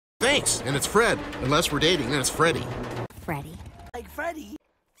Thanks, and it's Fred. Unless we're dating, then it's Freddie. Freddie. Like Freddie.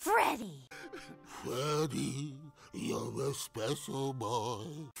 Freddie. Freddie, you're a special boy.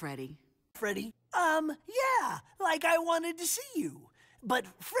 Freddie. Freddie. Yeah, like I wanted to see you. But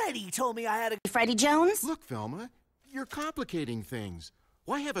Freddie told me I had a... Freddie Jones? Look, Velma, you're complicating things.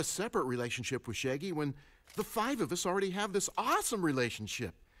 Why have a separate relationship with Shaggy when the five of us already have this awesome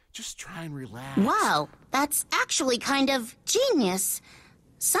relationship? Just try and relax. Wow, that's actually kind of genius.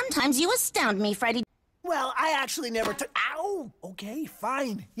 Sometimes you astound me, Freddie. Well, I actually never took... Ow! Okay,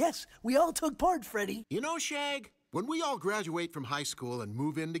 fine. Yes, we all took part, Freddie. You know, Shag, when we all graduate from high school and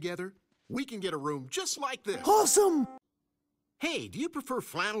move in together, we can get a room just like this. Awesome! Hey, do you prefer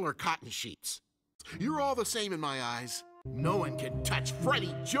flannel or cotton sheets? You're all the same in my eyes. No one can touch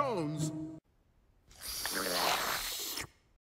Freddie Jones.